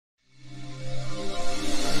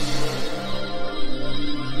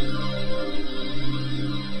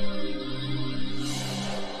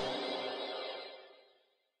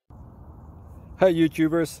Hey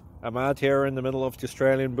YouTubers, I'm out here in the middle of the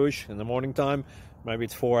Australian bush in the morning time. Maybe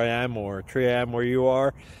it's 4 a.m. or 3 a.m. where you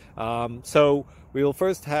are. So we will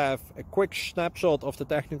first have a quick snapshot of the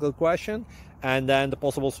technical question and then the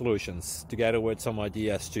possible solutions, together with some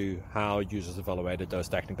ideas to how users evaluated those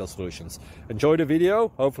technical solutions. Enjoy the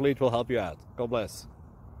video, hopefully it will help you out. God bless.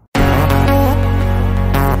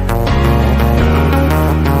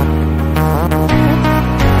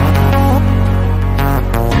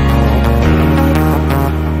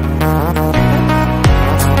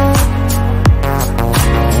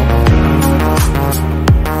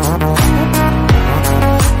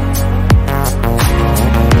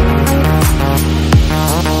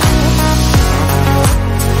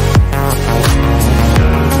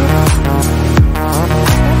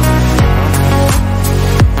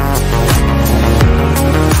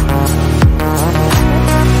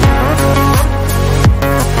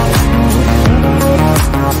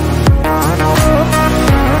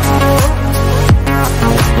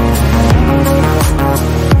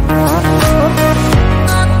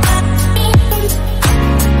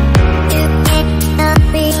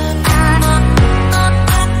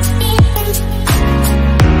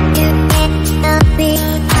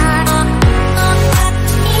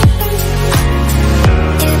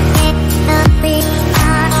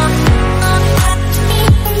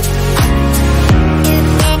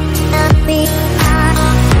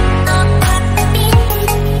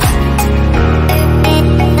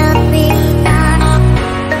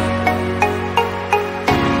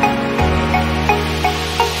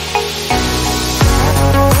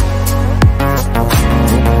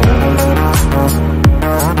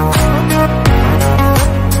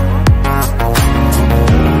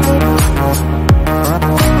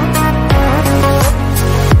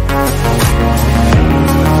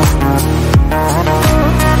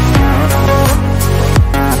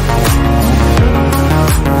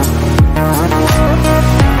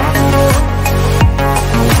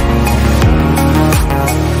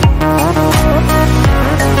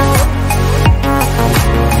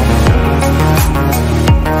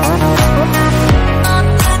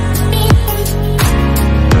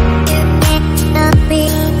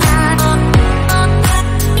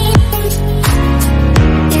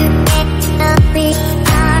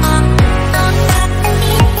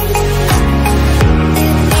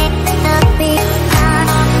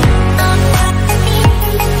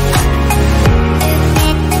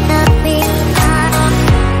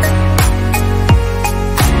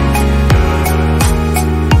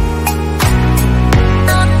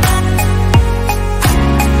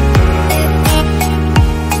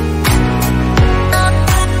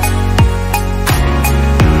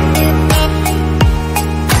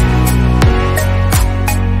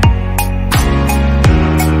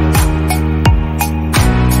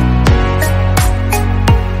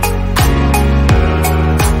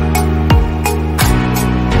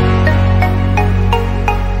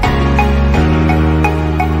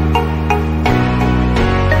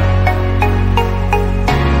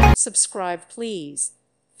 Subscribe, please.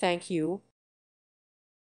 Thank you.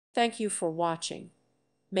 Thank you for watching.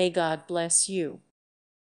 May God bless you.